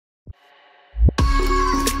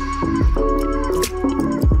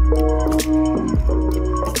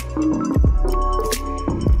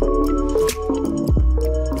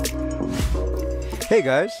Hey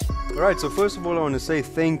guys! Alright, so first of all I want to say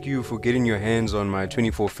thank you for getting your hands on my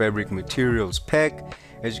 24 fabric materials pack.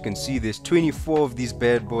 As you can see, there's 24 of these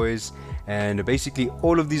bad boys, and basically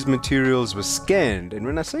all of these materials were scanned. And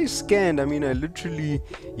when I say scanned, I mean I literally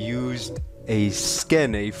used a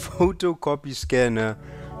scanner, a photocopy scanner,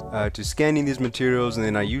 to scan in these materials, and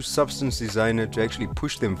then I used Substance Designer to actually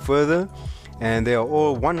push them further. And they are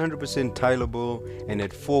all 100% tileable and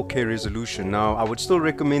at 4K resolution. Now, I would still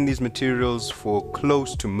recommend these materials for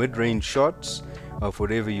close to mid-range shots, for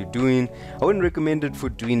whatever you're doing. I wouldn't recommend it for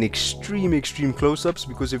doing extreme close-ups,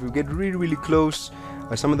 because if you get really close,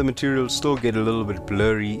 some of the materials still get a little bit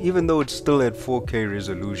blurry, even though it's still at 4K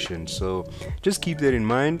resolution. So just keep that in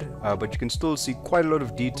mind, but you can still see quite a lot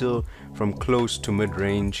of detail from close to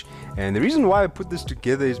mid-range. And the reason why I put this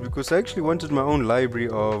together is because I actually wanted my own library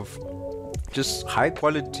of just high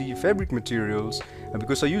quality fabric materials,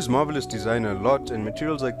 because I use Marvelous Designer a lot, and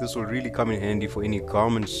materials like this will really come in handy for any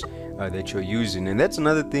garments that you're using. And that's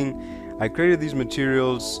another thing, I created these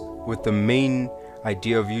materials with the main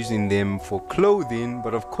idea of using them for clothing,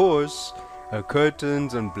 but of course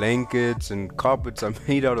curtains and blankets and carpets are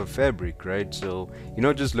made out of fabric, right? So you're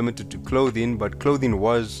not just limited to clothing, but clothing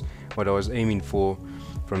was what I was aiming for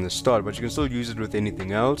from the start, but you can still use it with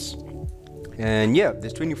anything else. And yeah,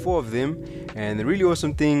 there's 24 of them, and the really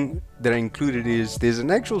awesome thing that I included is there's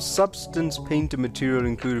an actual Substance Painter material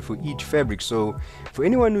included for each fabric. So for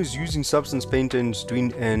anyone who's using Substance Painter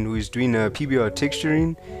and who is doing PBR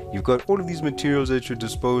texturing, you've got all of these materials at your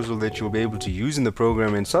disposal that you'll be able to use in the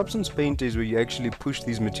program. And Substance Painter is where you actually push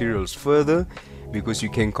these materials further, because you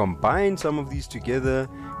can combine some of these together,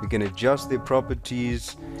 you can adjust their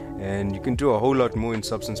properties, and you can do a whole lot more in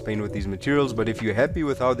Substance Painter with these materials. But if you're happy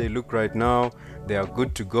with how they look right now, they are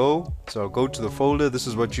good to go. So I'll go to the folder. This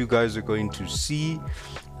is what you guys are going to see.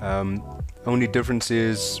 Only difference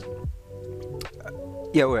is,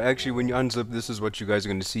 actually when you unzip, this is what you guys are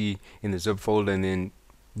going to see in the zip folder, and then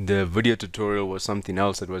the video tutorial was something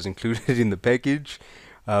else that was included in the package.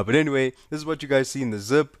 But anyway, this is what you guys see in the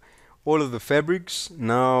zip, all of the fabrics.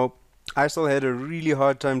 Now, I still had a really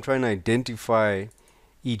hard time trying to identify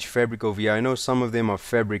each fabric over here. I know some of them are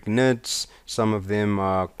fabric knits, some of them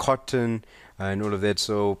are cotton, and all of that.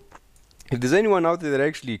 So if there's anyone out there that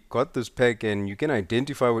actually got this pack and you can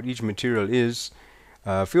identify what each material is,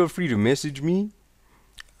 feel free to message me.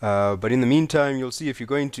 But in the meantime, you'll see if you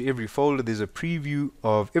go into every folder, there's a preview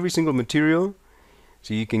of every single material,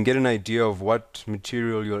 so you can get an idea of what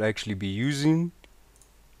material you'll actually be using.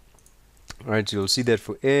 Alright, so you'll see that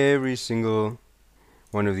for every single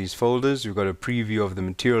one of these folders. We've got a preview of the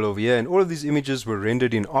material over here, and all of these images were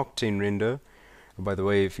rendered in Octane Render, by the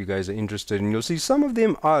way, if you guys are interested. And you'll see some of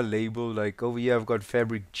them are labeled, like over here I've got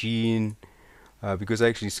fabric jean, because I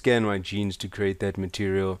actually scanned my jeans to create that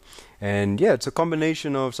material. And yeah, it's a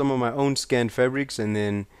combination of some of my own scanned fabrics, and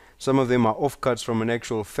then some of them are offcuts from an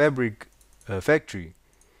actual fabric factory.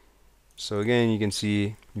 So again, you can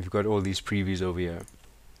see you've got all these previews over here.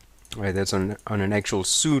 Right, that's on an actual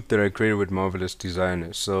suit that I created with Marvelous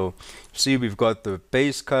Designer. So see, we've got the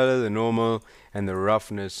base color, the normal, and the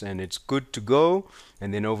roughness, and it's good to go.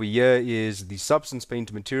 And then over here is the Substance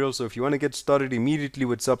Painter material. So if you want to get started immediately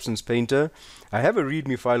with Substance Painter, I have a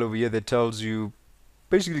readme file over here that tells you,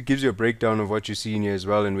 basically gives you a breakdown of what you see in here as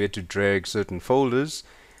well, and where to drag certain folders.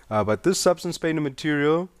 But this Substance Painter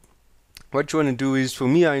material, what you want to do is, for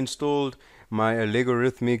me, I installed my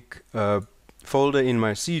algorithmic folder in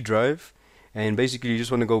my C drive, and basically you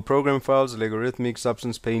just want to go program files, algorithmic,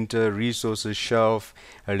 Substance Painter, resources, shelf,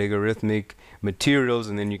 algorithmic, materials,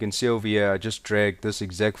 and then you can see over here I just dragged this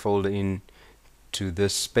exact folder in to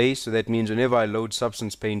this space. So that means whenever I load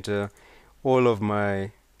Substance Painter, all of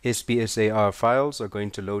my SPSAR files are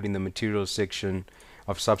going to load in the materials section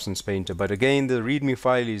of Substance Painter. But again, the readme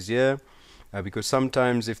file is here, because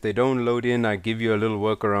sometimes if they don't load in, I give you a little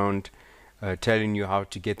workaround telling you how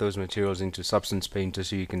to get those materials into Substance Painter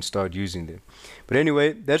so you can start using them. But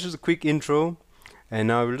anyway, that's just a quick intro, and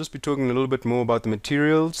now we'll just be talking a little bit more about the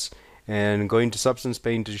materials and going to Substance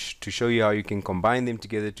Painter to show you how you can combine them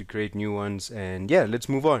together to create new ones. And yeah, let's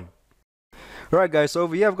move on. Alright guys, so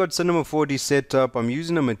over here I've got Cinema 4D set up. I'm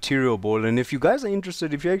using a material ball, and if you guys are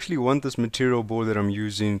interested, if you actually want this material ball that I'm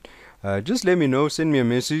using, just let me know, send me a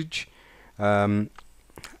message.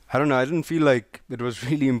 I don't know, I didn't feel like it was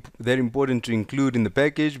really that important to include in the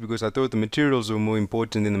package, because I thought the materials were more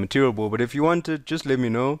important than the material board. But if you want it, just let me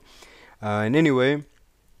know. And anyway,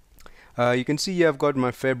 you can see here I've got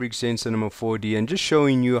my fabric Cinema 4D, and just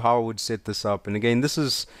showing you how I would set this up. And again, this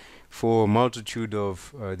is for a multitude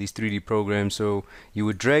of these 3D programs. So you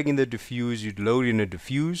would drag in the diffuse, you'd load in a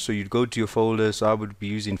diffuse, so you'd go to your folder. So I would be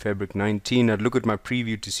using Fabric 19. I'd look at my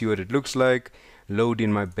preview to see what it looks like, load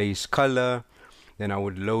in my base color, then I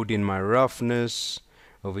would load in my roughness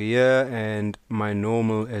over here and my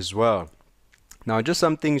normal as well. Now just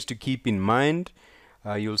some things to keep in mind.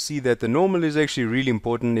 You'll see that the normal is actually really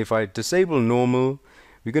important. If I disable normal,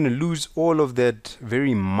 we're going to lose all of that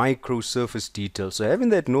very micro surface detail. So having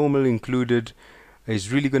that normal included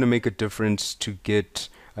is really going to make a difference to get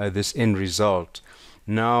this end result.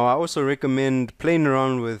 Now I also recommend playing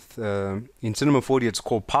around with, in Cinema 4D it's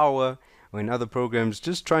called power, or in other programs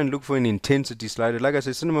just try and look for an intensity slider. Like I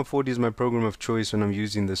said, Cinema 4D is my program of choice when I'm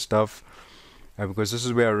using this stuff, because this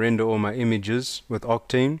is where I render all my images with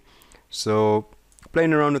Octane. So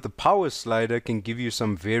playing around with the power slider can give you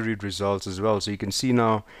some varied results as well. So you can see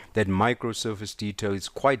now that micro surface detail is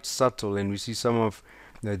quite subtle, and we see some of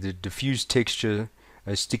the diffuse texture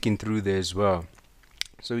sticking through there as well.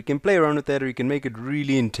 So we can play around with that, or you can make it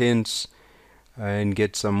really intense and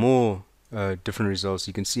get some more different results.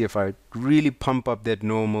 You can see if I really pump up that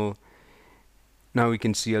normal, now we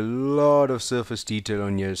can see a lot of surface detail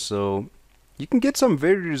on here. So you can get some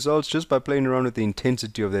varied results just by playing around with the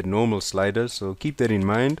intensity of that normal slider. So keep that in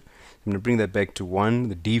mind. I'm going to bring that back to 1,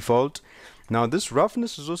 the default. Now this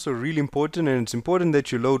roughness is also really important, and it's important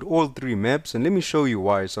that you load all 3 maps, and let me show you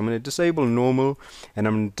why. So I'm going to disable normal and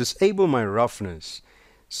I'm going to disable my roughness.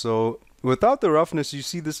 So without the roughness, you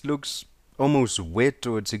see this looks almost wet,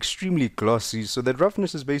 or it's extremely glossy. So that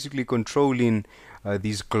roughness is basically controlling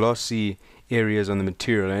these glossy areas on the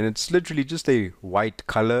material, and it's literally just a white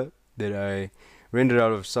color that I rendered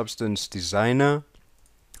out of Substance Designer,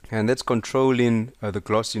 and that's controlling the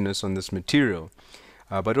glossiness on this material.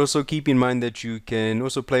 But also keep in mind that you can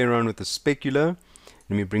also play around with the specular.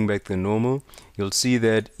 Let me bring back the normal. You'll see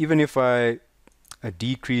that even if I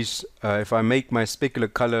decrease, if I make my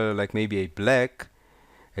specular color like maybe a black,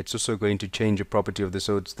 it's also going to change the property of this.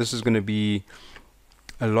 So this is going to be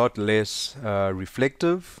a lot less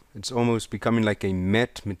reflective. It's almost becoming like a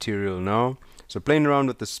matte material now. So playing around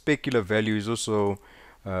with the specular value is also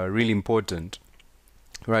really important.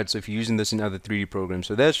 Right, so if you're using this in other 3D programs.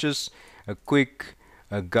 So that's just a quick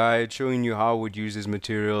guide showing you how I would use these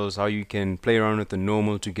materials, how you can play around with the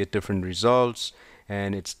normal to get different results.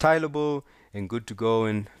 And it's tileable and good to go.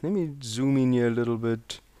 And let me zoom in here a little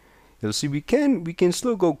bit. You'll see we can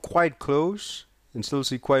still go quite close and still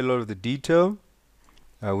see quite a lot of the detail,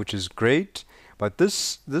 which is great. But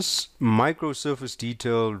this micro surface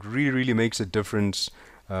detail really makes a difference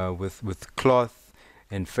with cloth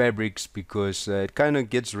and fabrics, because it kind of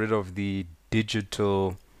gets rid of the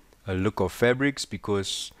digital look of fabrics,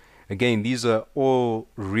 because again these are all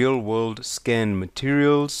real world scanned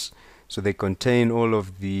materials, so they contain all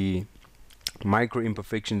of the micro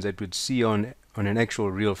imperfections that we'd see on an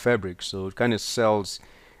actual real fabric. So it kind of sells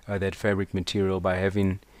that fabric material by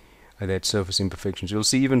having that surface imperfections. You'll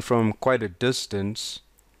see even from quite a distance,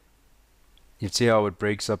 you see how it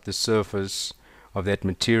breaks up the surface of that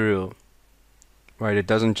material. Right, it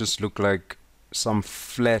doesn't just look like some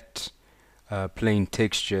flat plain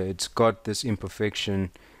texture. It's got this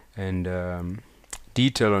imperfection and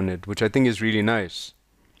detail on it, which I think is really nice.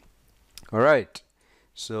 Alright,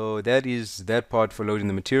 so that is that part for loading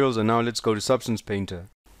the materials, and now let's go to Substance Painter.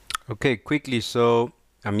 Okay, quickly, so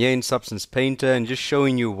I'm here in Substance Painter and just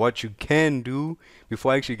showing you what you can do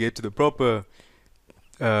before I actually get to the proper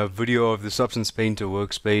video of the Substance Painter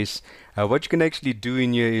workspace. What you can actually do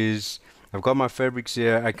in here is, I've got my fabrics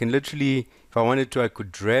here. I can literally, if I wanted to, I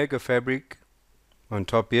could drag a fabric on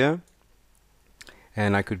top here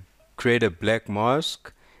and I could create a black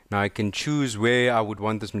mask. Now I can choose where I would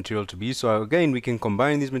want this material to be. So again, we can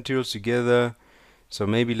combine these materials together. So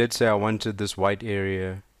maybe let's say I wanted this white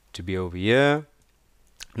area to be over here.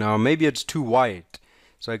 Now maybe it's too white,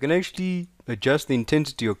 so I can actually adjust the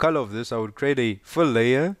intensity or color of this. I would create a fill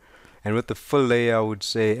layer, and with the fill layer I would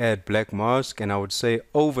say add black mask, and I would say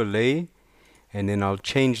overlay, and then I'll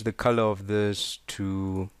change the color of this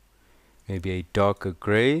to maybe a darker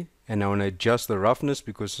gray, and I want to adjust the roughness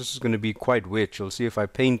because this is going to be quite wet. You'll see if I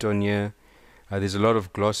paint on here, there's a lot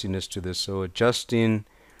of glossiness to this, so adjusting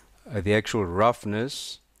the actual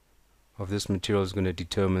roughness of this material is going to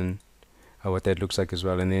determine what that looks like as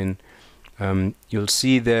well. And then you'll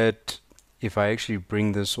see that if I actually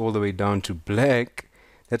bring this all the way down to black,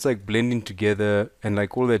 that's like blending together, and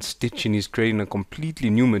like all that stitching is creating a completely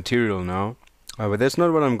new material now. But that's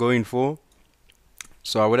not what I'm going for.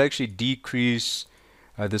 So I would actually decrease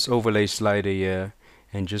this overlay slider here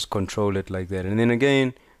and just control it like that. And then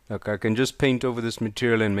again, like I can just paint over this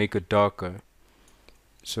material and make it darker.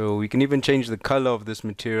 So we can even change the color of this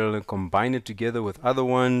material and combine it together with other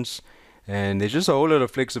ones. And there's just a whole lot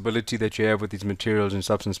of flexibility that you have with these materials in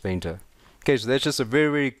Substance Painter. Okay, so that's just a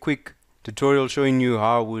very, very quick tutorial showing you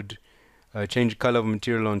how I would change color of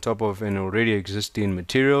material on top of an already existing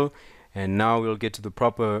material. And now we'll get to the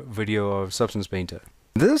proper video of Substance Painter.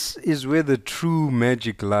 This is where the true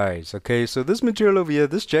magic lies. Okay, so this material over here,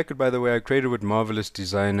 this jacket, by the way, I created with Marvelous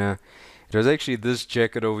Designer. It was actually this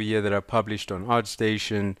jacket over here that I published on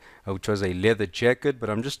ArtStation, which was a leather jacket, but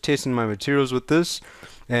I'm just testing my materials with this.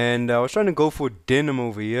 And I was trying to go for denim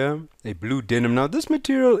over here, a blue denim. Now this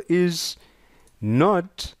material is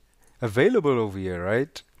not available over here,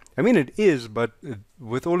 right? I mean it is, but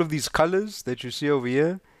with all of these colors that you see over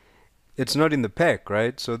here, it's not in the pack,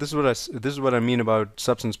 right? So this is what I mean about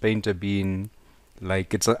Substance Painter being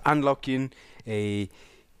like it's unlocking a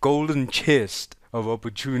golden chest of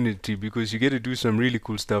opportunity, because you get to do some really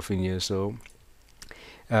cool stuff in here. So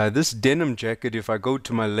this denim jacket, if I go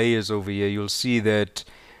to my layers over here, you'll see that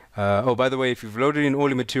oh, by the way, if you've loaded in all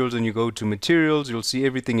your materials and you go to materials, you'll see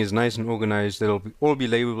everything is nice and organized. They'll all be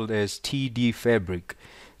labeled as TD fabric.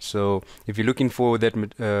 So if you're looking for that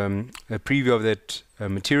a preview of that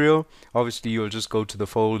material, obviously you'll just go to the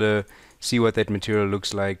folder, see what that material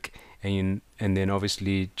looks like, and then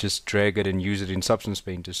obviously just drag it and use it in Substance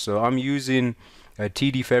Painter. So I'm using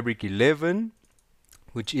TD Fabric 11,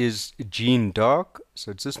 which is Jean Dark.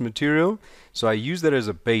 So it's this material. So I use that as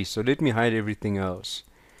a base. So let me hide everything else.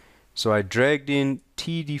 So I dragged in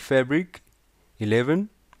TD Fabric 11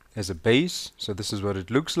 as a base. So this is what it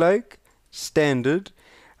looks like, standard.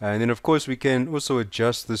 And then of course we can also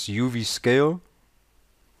adjust this UV scale.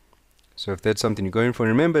 So if that's something you're going for,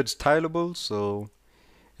 remember it's tileable, so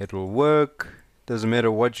it will work. Doesn't matter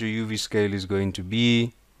what your UV scale is going to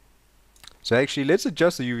be. So actually let's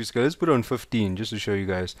adjust the UV scale. Let's put it on 15 just to show you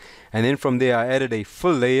guys. And then from there I added a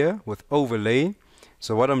full layer with overlay.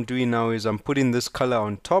 So what I'm doing now is I'm putting this color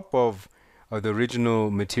on top of the original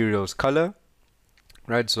material's color.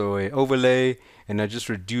 Right, so a overlay, and I just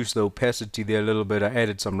reduced the opacity there a little bit. I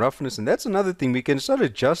added some roughness, and that's another thing. We can start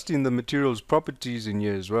adjusting the material's properties in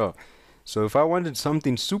here as well. So if I wanted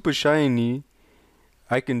something super shiny,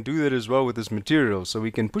 I can do that as well with this material. So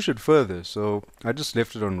we can push it further. So I just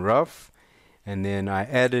left it on rough, and then I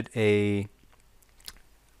added a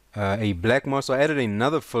black mask. So I added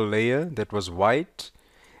another full layer that was white,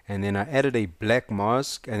 and then I added a black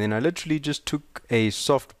mask, and then I literally just took a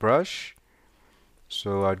soft brush.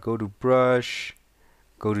 So I'd go to brush,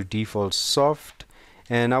 go to default soft,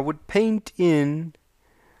 and I would paint in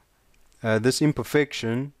this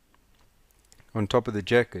imperfection on top of the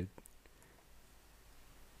jacket.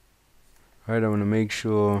 Alright, I want to make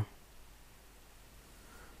sure.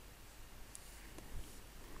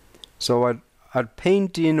 So I'd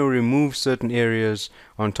paint in or remove certain areas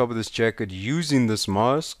on top of this jacket using this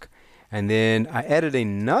mask, and then I added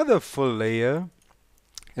another full layer.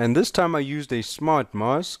 And this time I used a smart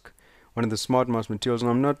mask, one of the smart mask materials, and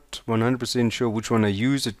I'm not 100% sure which one I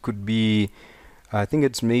used. It could be, I think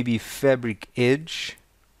it's maybe Fabric Edge.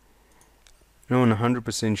 No,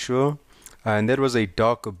 100% sure. And that was a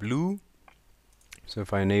darker blue. So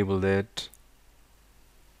if I enable that,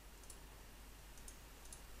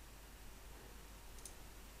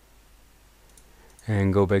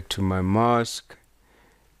 and go back to my mask,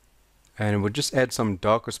 and it would just add some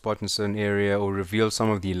darker spot in a certain area or reveal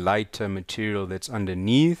some of the lighter material that's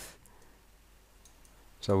underneath.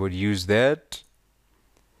 So I would use that.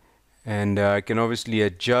 And I can obviously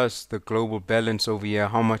adjust the global balance over here,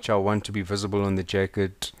 how much I want to be visible on the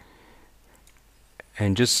jacket.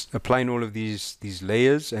 And just applying all of these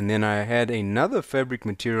layers. And then I had another fabric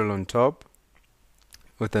material on top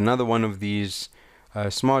with another one of these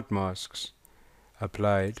smart masks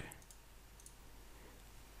applied.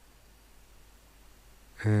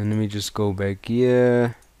 And let me just go back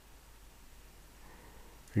here,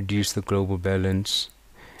 reduce the global balance,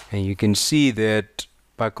 and you can see that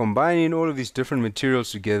by combining all of these different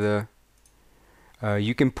materials together,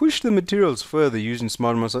 you can push the materials further using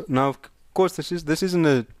smart masks. Now of course this isn't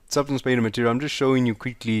a Substance Painter material. I'm just showing you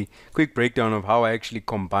quick breakdown of how I actually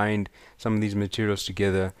combined some of these materials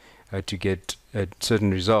together to get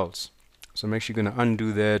certain results. So I'm actually going to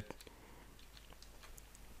undo that,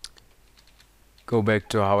 go back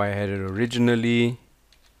to how I had it originally,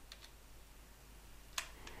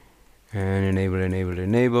 and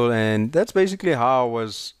enable, and that's basically how I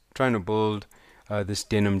was trying to build this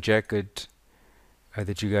denim jacket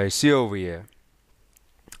that you guys see over here.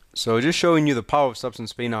 So just showing you the power of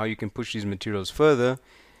Substance Painter, how you can push these materials further.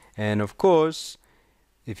 And of course,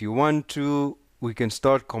 if you want to, we can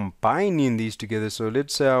start combining these together. So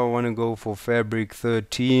let's say I want to go for fabric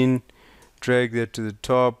 13, drag that to the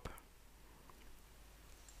top,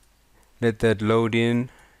 let that load in,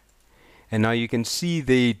 and now you can see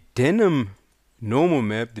the denim normal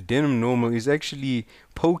map, the denim normal is actually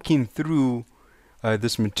poking through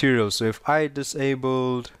this material. So if I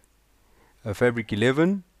disabled fabric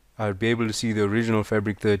 11, I'd be able to see the original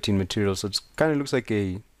fabric 13 material. So it kind of looks like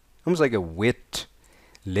almost like a wet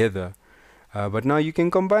leather. But now you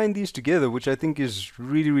can combine these together, which I think is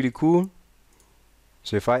really cool.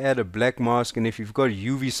 So if I add a black mask, and if you've got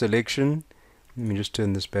UV selection, let me just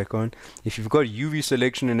turn this back on. If you've got UV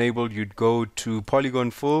selection enabled, you'd go to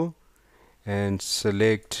polygon fill and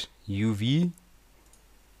select UV.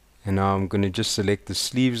 And now I'm going to just select the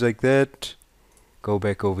sleeves like that. Go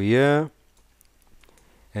back over here.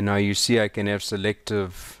 And now you see I can have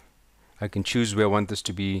selective, I can choose where I want this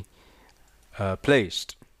to be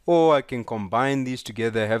placed. Or I can combine these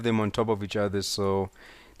together, have them on top of each other. So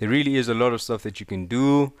there really is a lot of stuff that you can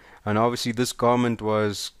do. And obviously this garment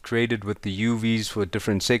was created with the UVs for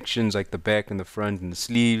different sections, like the back and the front and the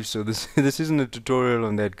sleeves. So this isn't a tutorial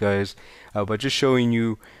on that, guys, but just showing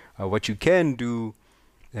you what you can do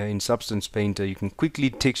in Substance Painter. You can quickly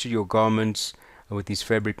texture your garments with these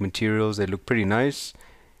fabric materials. They look pretty nice.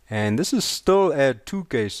 And this is still at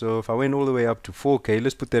 2K, so if I went all the way up to 4K,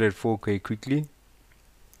 let's put that at 4K quickly.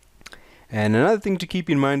 And another thing to keep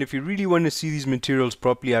in mind, if you really want to see these materials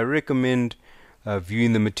properly, I recommend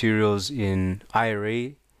viewing the materials in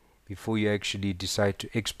IRA before you actually decide to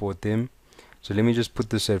export them. So let me just put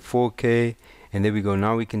this at 4K, and there we go.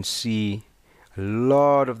 Now we can see a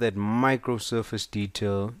lot of that micro surface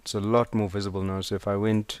detail. It's a lot more visible now. So if I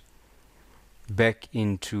went back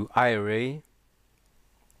into IRA,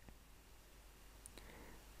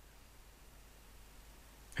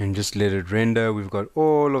 and just let it render, we've got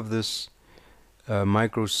all of this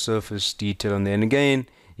micro surface detail on there. And again,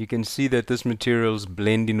 you can see that this material's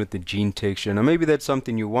blending with the jean texture. Now maybe that's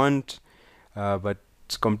something you want, but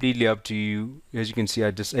it's completely up to you. As you can see, I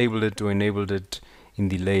disabled it or enabled it in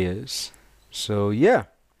the layers. So yeah,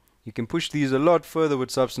 you can push these a lot further with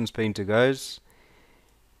Substance Painter, guys.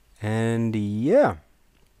 And yeah,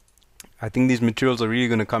 I think these materials are really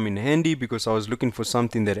going to come in handy, because I was looking for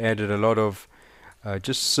something that added a lot of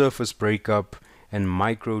just surface breakup and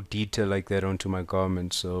micro detail like that onto my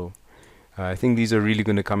garment. So I think these are really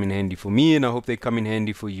going to come in handy for me, and I hope they come in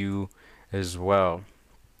handy for you as well.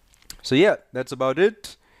 So yeah, that's about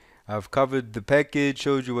it. I've covered the package,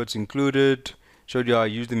 showed you what's included, showed you how I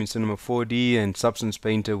used them in Cinema 4D and Substance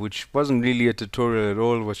Painter, which wasn't really a tutorial at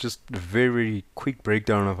all. It was just a very quick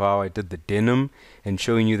breakdown of how I did the denim, and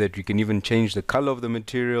showing you that you can even change the color of the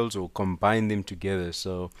materials or combine them together.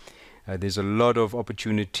 So there's a lot of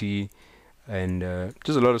opportunity and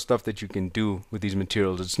just a lot of stuff that you can do with these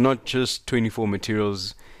materials. It's not just 24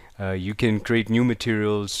 materials. You can create new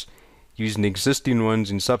materials using existing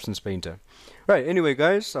ones in Substance Painter. Right, anyway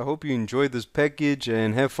guys, I hope you enjoyed this package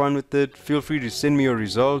and have fun with it. Feel free to send me your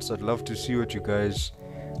results. I'd love to see what you guys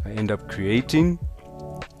end up creating.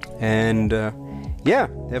 And yeah,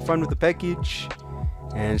 have fun with the package.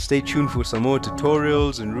 And stay tuned for some more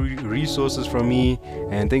tutorials and resources from me.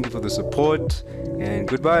 And thank you for the support. And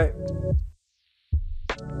goodbye.